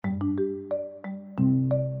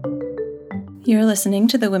You're listening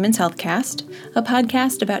to the Women's Health Cast, a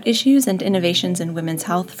podcast about issues and innovations in women's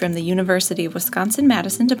health from the University of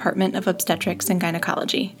Wisconsin-Madison Department of Obstetrics and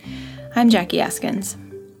Gynecology. I'm Jackie Askins.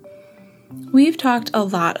 We've talked a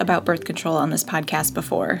lot about birth control on this podcast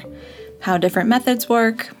before, how different methods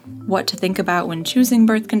work, what to think about when choosing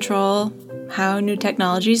birth control, how new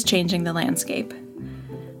technology is changing the landscape.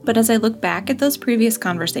 But as I look back at those previous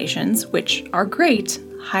conversations, which are great,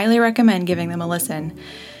 highly recommend giving them a listen,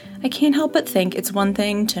 I can't help but think it's one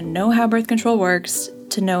thing to know how birth control works,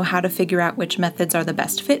 to know how to figure out which methods are the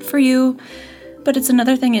best fit for you, but it's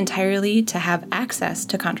another thing entirely to have access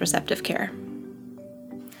to contraceptive care.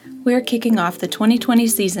 We're kicking off the 2020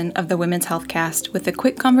 season of the Women's Health Cast with a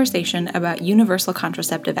quick conversation about universal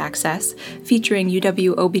contraceptive access, featuring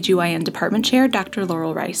UW OBGYN Department Chair Dr.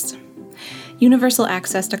 Laurel Rice. Universal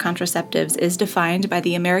access to contraceptives is defined by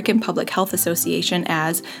the American Public Health Association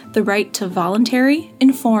as the right to voluntary,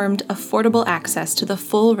 informed, affordable access to the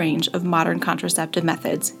full range of modern contraceptive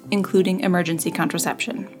methods, including emergency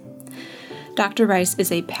contraception. Dr. Rice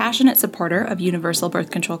is a passionate supporter of universal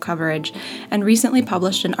birth control coverage and recently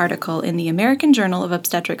published an article in the American Journal of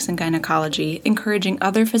Obstetrics and Gynecology encouraging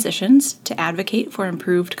other physicians to advocate for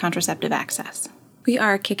improved contraceptive access. We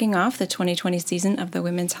are kicking off the 2020 season of the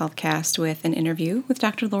Women's Health Cast with an interview with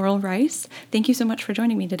Dr. Laurel Rice. Thank you so much for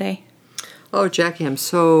joining me today. Oh, Jackie, I'm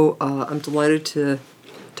delighted to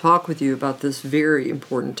talk with you about this very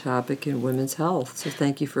important topic in women's health. So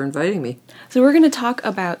thank you for inviting me. So we're going to talk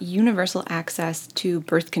about universal access to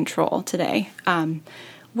birth control today.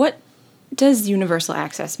 What does universal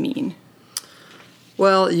access mean?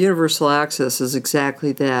 Well, universal access is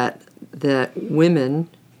exactly that women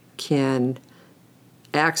can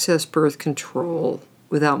access birth control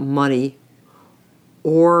without money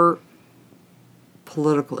or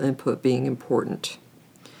political input being important.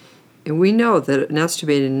 And we know that an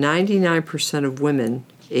estimated 99% of women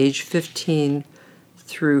aged 15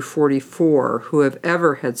 through 44 who have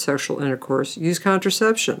ever had sexual intercourse use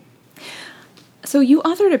contraception. So you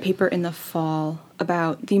authored a paper in the fall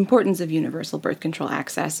about the importance of universal birth control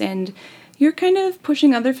access, and you're kind of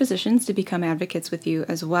pushing other physicians to become advocates with you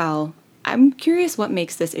as well. I'm curious what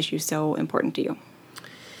makes this issue so important to you.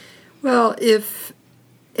 Well, if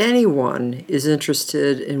anyone is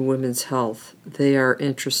interested in women's health, they are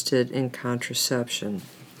interested in contraception.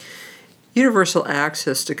 Universal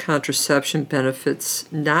access to contraception benefits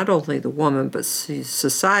not only the woman, but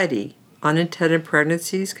society. Unintended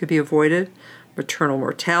pregnancies could be avoided, maternal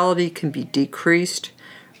mortality can be decreased,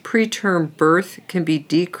 preterm birth can be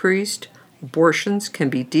decreased, abortions can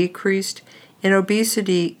be decreased, and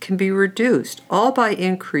obesity can be reduced, all by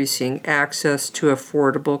increasing access to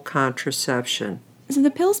affordable contraception. So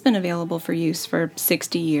the pill's been available for use for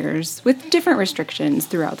 60 years, with different restrictions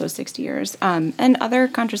throughout those 60 years, and other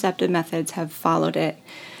contraceptive methods have followed it.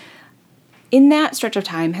 In that stretch of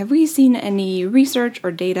time, have we seen any research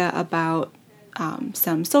or data about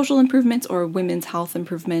some social improvements or women's health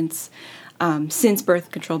improvements since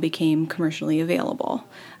birth control became commercially available?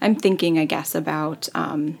 I'm thinking, I guess, about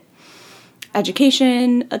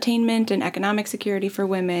education attainment and economic security for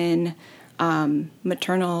women,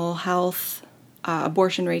 maternal health,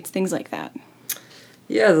 abortion rates, things like that.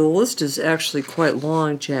 Yeah, the list is actually quite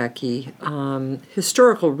long, Jackie.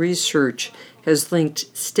 Historical research has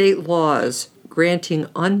linked state laws granting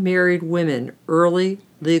unmarried women early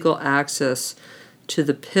legal access to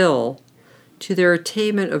the pill to their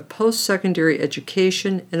attainment of post-secondary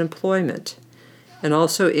education and employment, and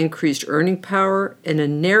also increased earning power and a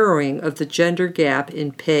narrowing of the gender gap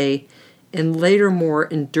in pay and later more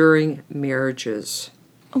enduring marriages.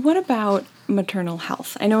 What about maternal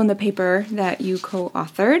health? I know in the paper that you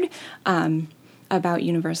co-authored about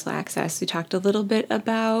universal access, you talked a little bit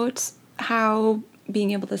about how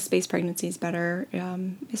being able to space pregnancies better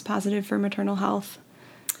is positive for maternal health.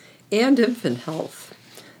 And infant health.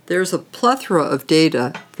 There's a plethora of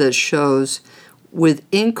data that shows with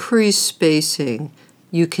increased spacing,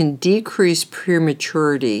 you can decrease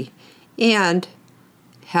prematurity and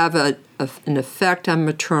have an effect on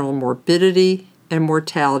maternal morbidity and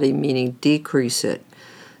mortality, meaning decrease it.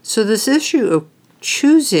 So this issue of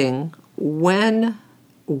choosing when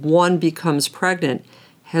one becomes pregnant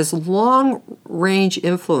has long-range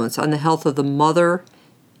influence on the health of the mother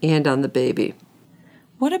and on the baby.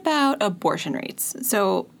 What about abortion rates?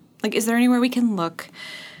 So, is there anywhere we can look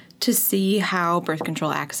to see how birth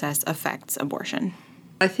control access affects abortion?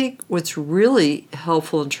 I think what's really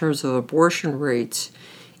helpful in terms of abortion rates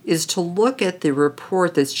is to look at the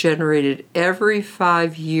report that's generated every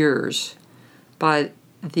 5 years by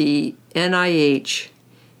the NIH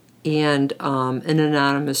and an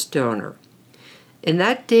anonymous donor. And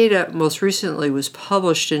that data most recently was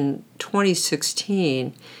published in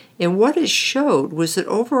 2016. And what it showed was that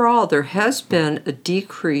overall there has been a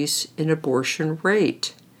decrease in abortion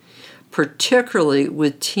rate, particularly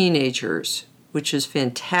with teenagers, which is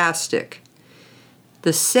fantastic.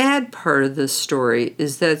 The sad part of this story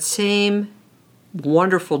is that same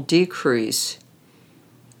wonderful decrease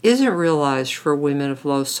isn't realized for women of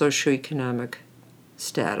low socioeconomic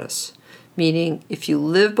status, meaning if you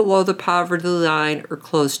live below the poverty line or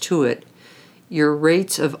close to it, your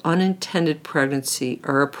rates of unintended pregnancy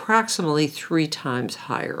are approximately 3 times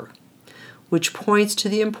higher, which points to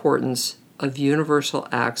the importance of universal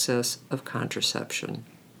access of contraception.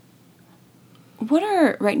 What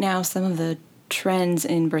are right now some of the trends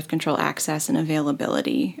in birth control access and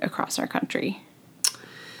availability across our country?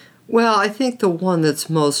 Well, I think the one that's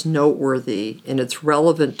most noteworthy, and it's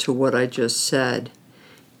relevant to what I just said,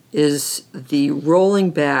 is the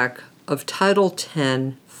rolling back of Title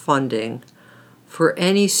X funding for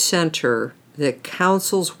any center that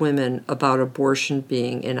counsels women about abortion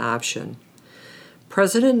being an option.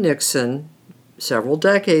 President Nixon, several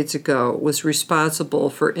decades ago, was responsible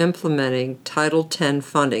for implementing Title X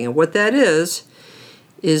funding. And what that is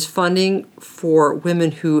funding for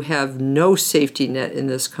women who have no safety net in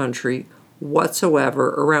this country whatsoever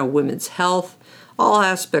around women's health, all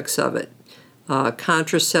aspects of it,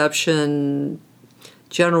 contraception,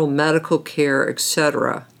 general medical care,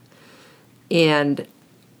 etc. And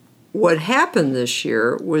what happened this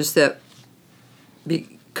year was that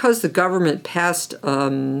because the government passed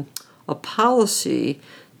a policy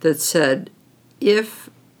that said if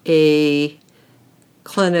a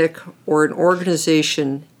clinic or an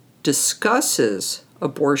organization discusses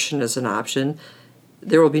abortion as an option,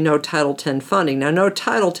 there will be no Title X funding. Now, no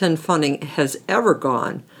Title X funding has ever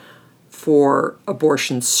gone for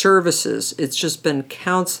abortion services. It's just been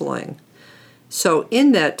counseling. So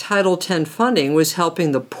in that, Title X funding was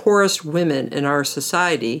helping the poorest women in our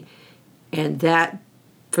society, and that,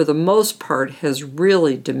 for the most part, has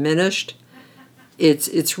really diminished.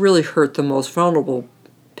 It's really hurt the most vulnerable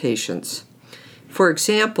patients. For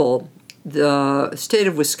example, the state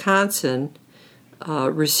of Wisconsin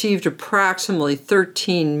received approximately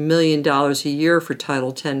 $13 million a year for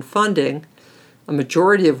Title X funding, a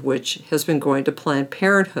majority of which has been going to Planned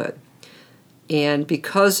Parenthood. And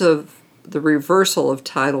because of the reversal of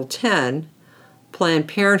Title X, Planned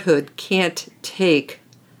Parenthood can't take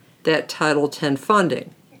that Title X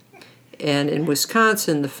funding. And in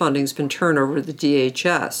Wisconsin, the funding's been turned over to the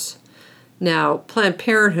DHS. Now, Planned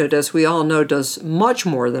Parenthood, as we all know, does much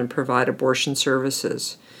more than provide abortion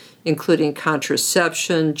services, including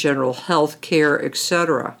contraception, general health care,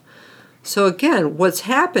 etc. So again, what's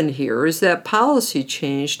happened here is that policy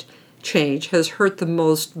change has hurt the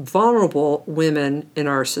most vulnerable women in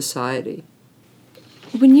our society.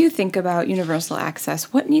 When you think about universal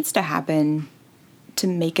access, what needs to happen to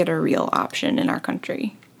make it a real option in our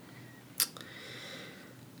country?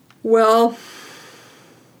 Well,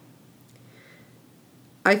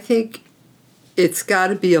 I think it's got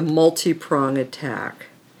to be a multi-pronged attack.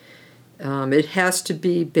 It has to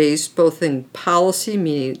be based both in policy,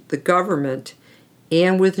 meaning the government,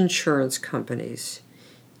 and with insurance companies.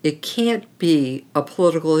 It can't be a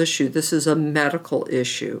political issue. This is a medical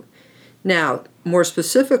issue. Now, more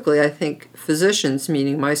specifically, I think physicians,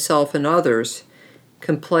 meaning myself and others,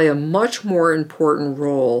 can play a much more important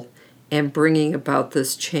role in bringing about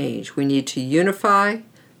this change. We need to unify,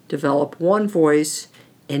 develop one voice,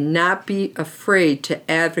 and not be afraid to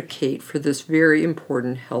advocate for this very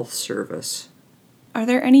important health service. Are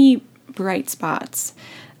there any bright spots?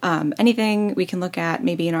 Anything we can look at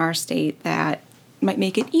maybe in our state that might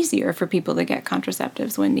make it easier for people to get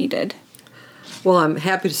contraceptives when needed? Well, I'm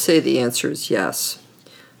happy to say the answer is yes.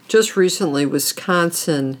 Just recently,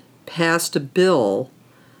 Wisconsin passed a bill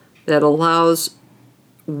that allows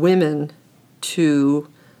women to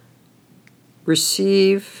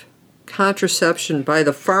receive contraception by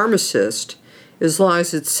the pharmacist as long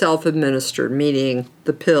as it's self-administered, meaning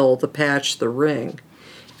the pill, the patch, the ring.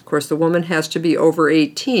 Of course, the woman has to be over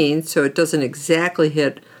 18, so it doesn't exactly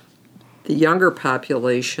hit the younger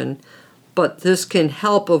population, but this can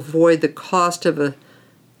help avoid the cost of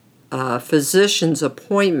a physician's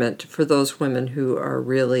appointment for those women who are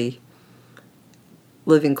really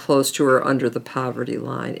living close to or under the poverty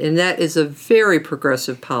line. And that is a very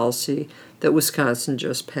progressive policy that Wisconsin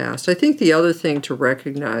just passed. I think the other thing to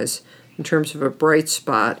recognize in terms of a bright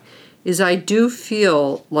spot is I do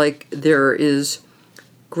feel like there is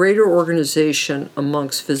greater organization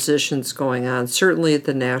amongst physicians going on, certainly at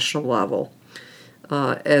the national level.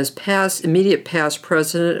 As immediate past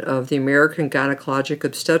president of the American Gynecologic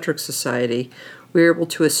Obstetrics Society, we were able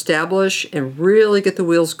to establish and really get the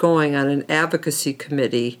wheels going on an advocacy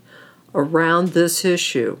committee around this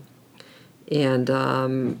issue. And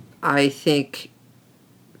I think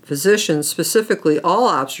physicians, specifically all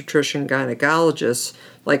obstetrician gynecologists,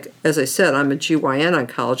 like, as I said, I'm a GYN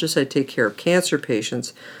oncologist, I take care of cancer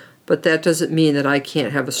patients, but that doesn't mean that I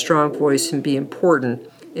can't have a strong voice and be important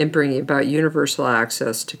in bringing about universal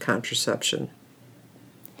access to contraception.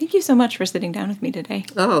 Thank you so much for sitting down with me today.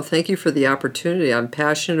 Oh, thank you for the opportunity. I'm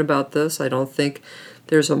passionate about this. I don't think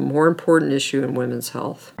there's a more important issue in women's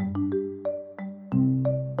health.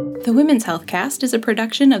 The Women's Health Cast is a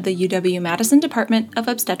production of the UW-Madison Department of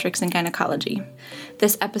Obstetrics and Gynecology.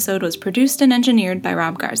 This episode was produced and engineered by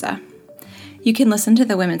Rob Garza. You can listen to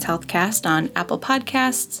the Women's Health Cast on Apple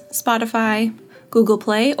Podcasts, Spotify, Google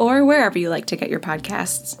Play, or wherever you like to get your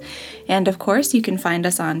podcasts. And of course, you can find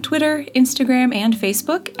us on Twitter, Instagram, and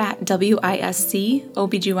Facebook at WISC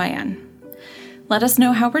OBGYN. Let us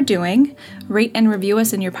know how we're doing, rate and review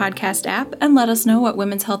us in your podcast app, and let us know what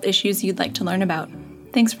women's health issues you'd like to learn about.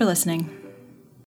 Thanks for listening.